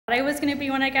I was going to be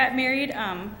when I got married,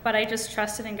 but I just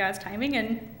trusted in God's timing,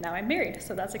 and now I'm married,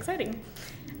 so that's exciting.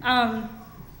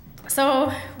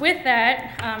 So with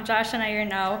that, Josh and I are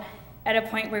now at a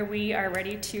point where we are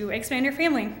ready to expand our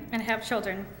family and have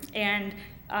children, and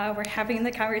we're having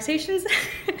the conversations.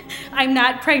 I'm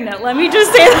not pregnant, let me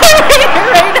just say that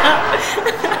right now.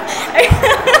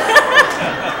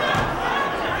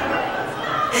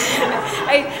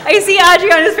 I see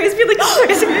Audrey on his face being like, oh,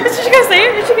 is she gonna say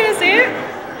it? Is she gonna say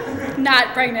it?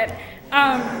 Not pregnant.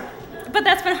 But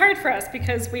that's been hard for us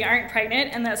because we aren't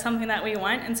pregnant, and that's something that we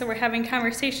want, and so we're having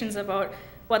conversations about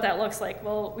what that looks like.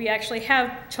 Will we actually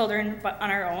have children on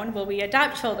our own? Will we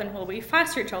adopt children? Will we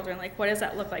foster children? Like, what does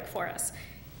that look like for us?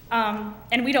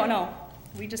 And we don't know.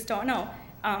 We just don't know.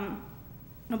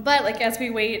 But like as we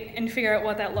wait and figure out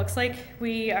what that looks like,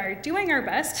 we are doing our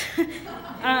best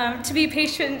to be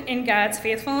patient in God's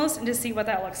faithfulness and to see what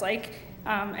that looks like.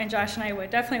 And Josh and I would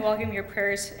definitely welcome your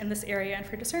prayers in this area and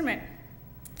for discernment.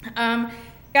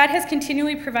 God has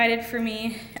continually provided for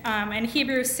me, and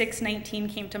Hebrews 6:19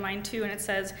 came to mind too, and it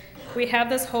says, we have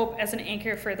this hope as an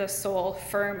anchor for the soul,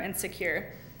 firm and secure.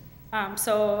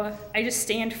 So I just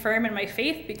stand firm in my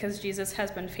faith because Jesus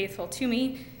has been faithful to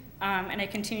me, and I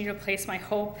continue to place my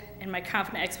hope and my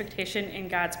confident expectation in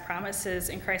God's promises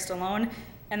in Christ alone,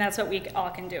 and that's what we all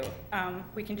can do.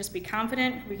 We can just be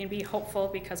confident, we can be hopeful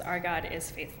because our God is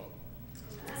faithful.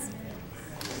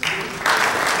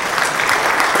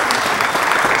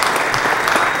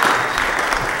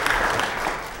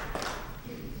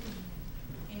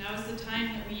 Now is the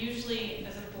time that we usually,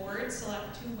 as a board,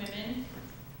 select 2 women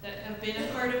that have been a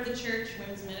part of the church,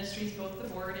 women's ministries, both the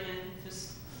board and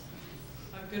just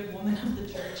a good woman of the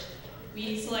church.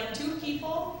 We select 2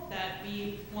 people that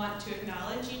we want to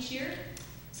acknowledge each year.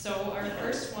 So our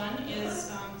first one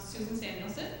is Susan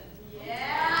Samuelson.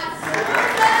 Yes!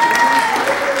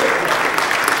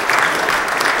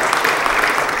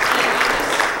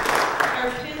 Our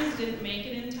pins didn't make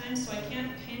it in time, so I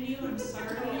can't pin you, I'm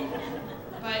sorry.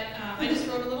 But I just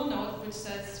wrote a little note which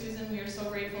says, Susan, we are so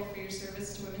grateful for your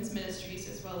service to women's ministries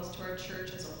as well as to our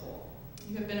church as a whole.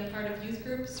 You have been a part of youth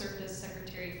group, served as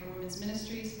secretary for women's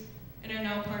ministries, and are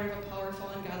now part of a powerful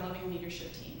and God-loving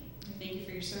leadership team. Thank you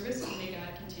for your service, and may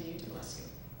God continue to bless you.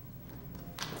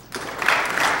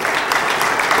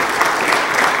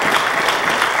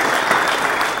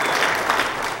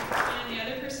 And the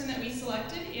other person that we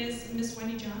selected is Miss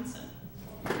Wendy Johnson.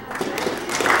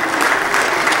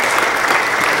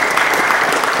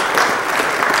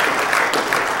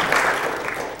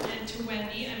 And to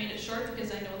Wendy, I made it short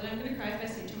because I know that I'm going to cry if I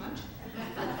say too much.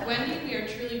 Wendy, we are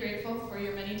truly grateful for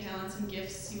your many talents and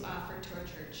gifts you offer to our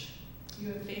church. You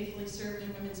have faithfully served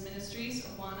in women's ministries,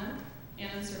 Awana,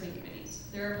 and on serving committees.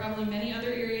 There are probably many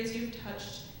other areas you've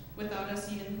touched without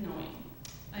us even knowing.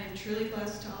 I am truly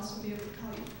blessed to also be able to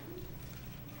call you.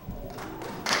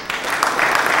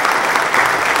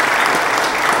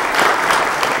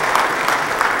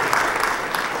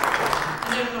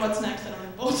 I don't know what's next, I don't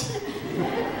have both.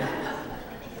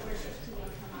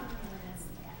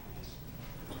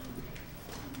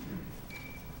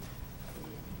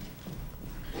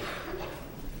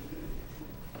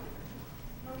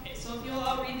 Okay, so if you'll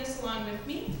all read this along with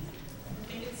me.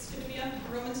 I think it's going to be on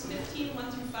Romans 15,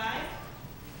 1 through 5.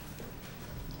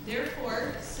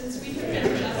 Therefore, since we have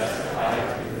been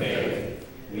justified through faith,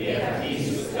 we have peace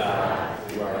with God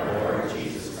through our Lord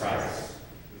Jesus Christ,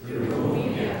 through whom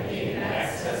we have gained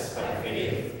access by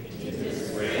faith into his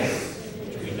grace,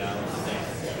 which we now stand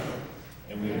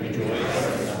in. And we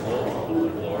rejoice in the hope of the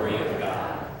glory of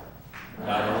God.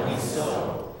 Not only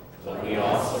so, but we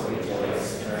also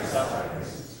rejoice in our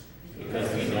sufferings, because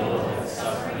we know that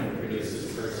suffering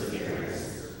produces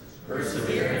perseverance,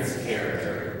 perseverance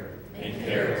character, and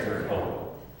character hope.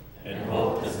 And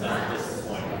hope does not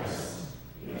disappoint us,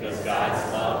 because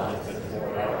God's love has been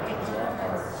poured out into our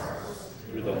hearts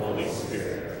through the Holy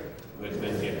Spirit who has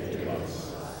been given to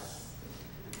us.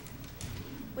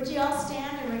 Would you all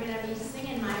stand, and we're going to be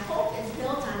singing My Hope is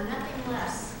Built on Nothing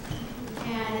Less.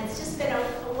 And it's just been a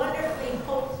wonderfully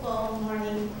hopeful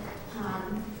morning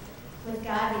with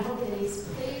God. We hope that he's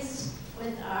pleased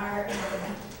with our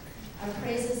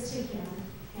praises to him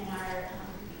and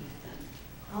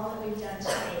all that we've done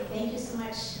today. Thank you so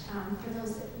much for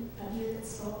those of you that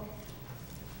spoke.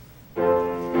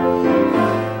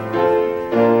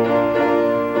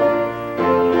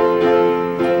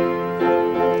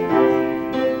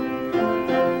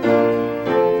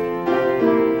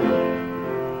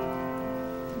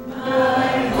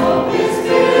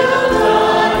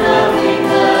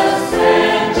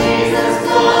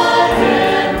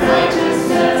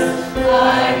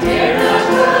 I dare not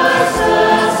trust the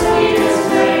sweetest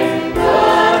grace.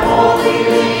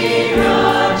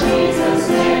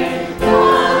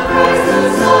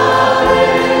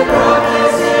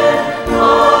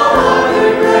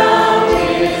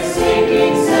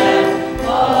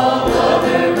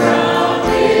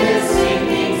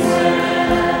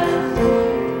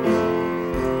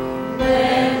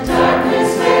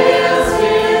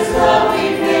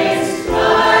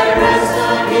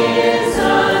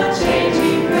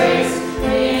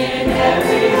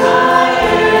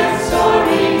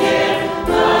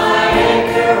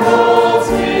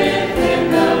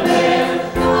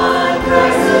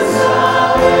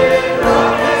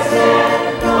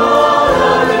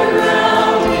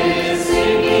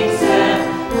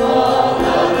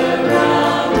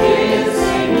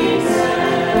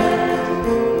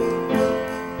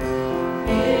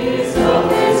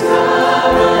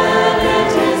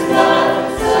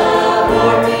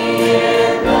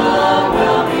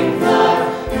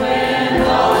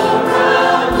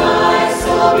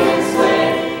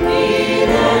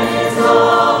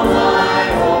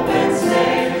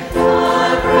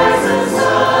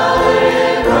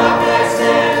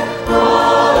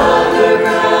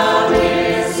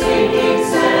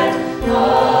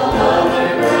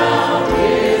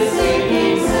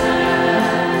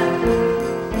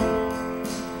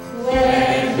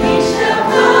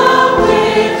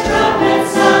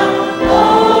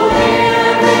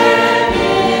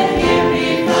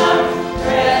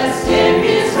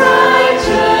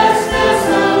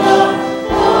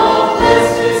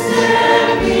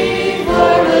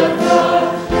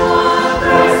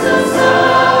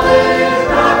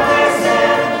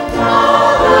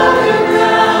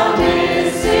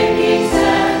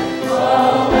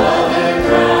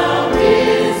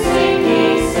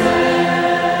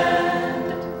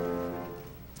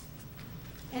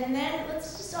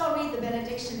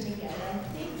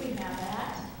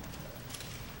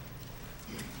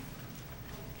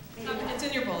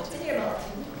 It's in your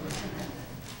bulletin.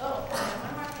 Oh,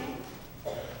 one more thing.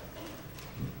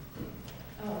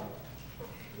 Oh.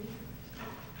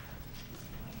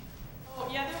 Oh,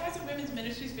 yeah, there was a women's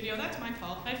ministries video. That's my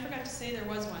fault. I forgot to say there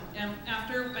was one.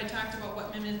 After I talked about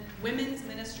what women's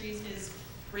ministries is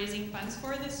raising funds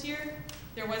for this year,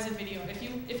 there was a video. If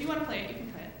you want to play it, you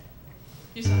can play it.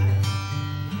 You saw it.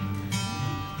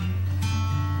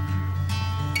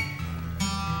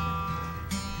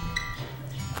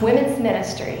 Women's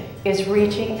ministry is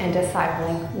reaching and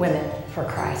discipling women for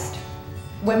Christ.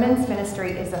 Women's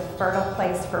ministry is a fertile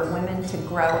place for women to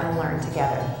grow and learn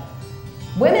together.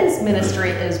 Women's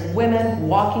ministry is women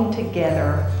walking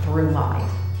together through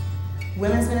life.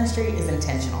 Women's ministry is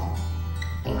intentional.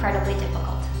 Incredibly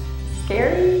difficult.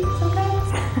 Scary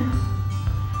sometimes.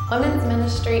 Women's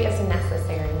ministry is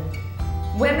necessary.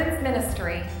 Women's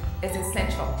ministry is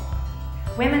essential.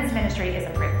 Women's ministry is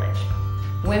a privilege.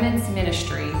 Women's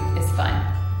ministry is fun.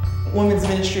 Women's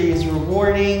ministry is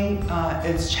rewarding,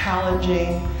 it's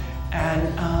challenging,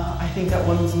 and I think that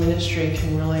women's ministry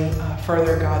can really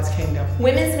further God's kingdom.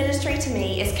 Women's ministry to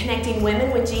me is connecting women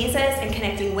with Jesus and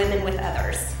connecting women with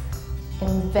others.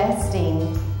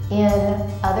 Investing in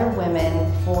other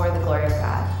women for the glory of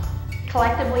God.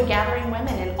 Collectively gathering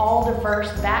women in all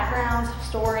diverse backgrounds,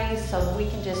 stories, so that we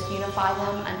can just unify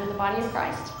them under the body of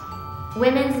Christ.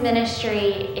 Women's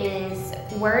ministry is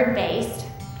word-based,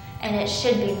 and it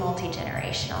should be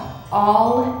multi-generational.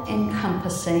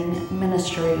 All-encompassing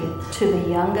ministry to the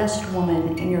youngest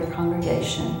woman in your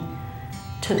congregation,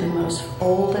 to the most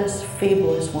oldest,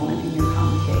 feeblest woman in your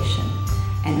congregation,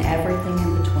 and everything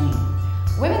in between.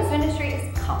 Women's ministry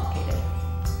is complicated.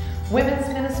 Women's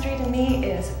ministry to me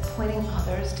is pointing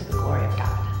others to the glory of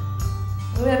God.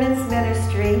 Women's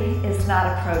ministry is not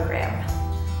a program.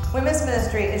 Women's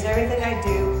ministry is everything I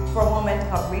do for a woman to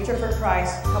help reach her for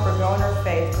Christ, help her grow in her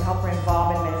faith, and help her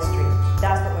involve in ministry.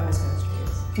 That's what women's ministry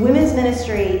is. Women's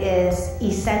ministry is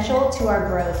essential to our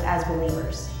growth as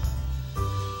believers.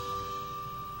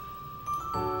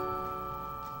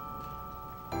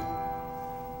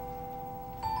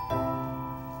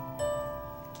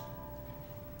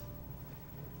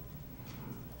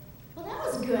 Well, that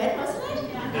was good, wasn't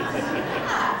it? Yeah,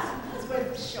 that was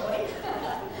worth showing.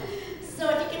 So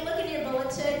if you can look in your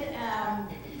bulletin,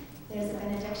 there's a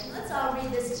benediction. Let's all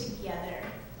read this together.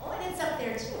 Oh, and it's up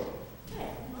there too.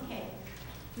 Good, okay.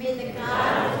 May the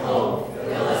God of hope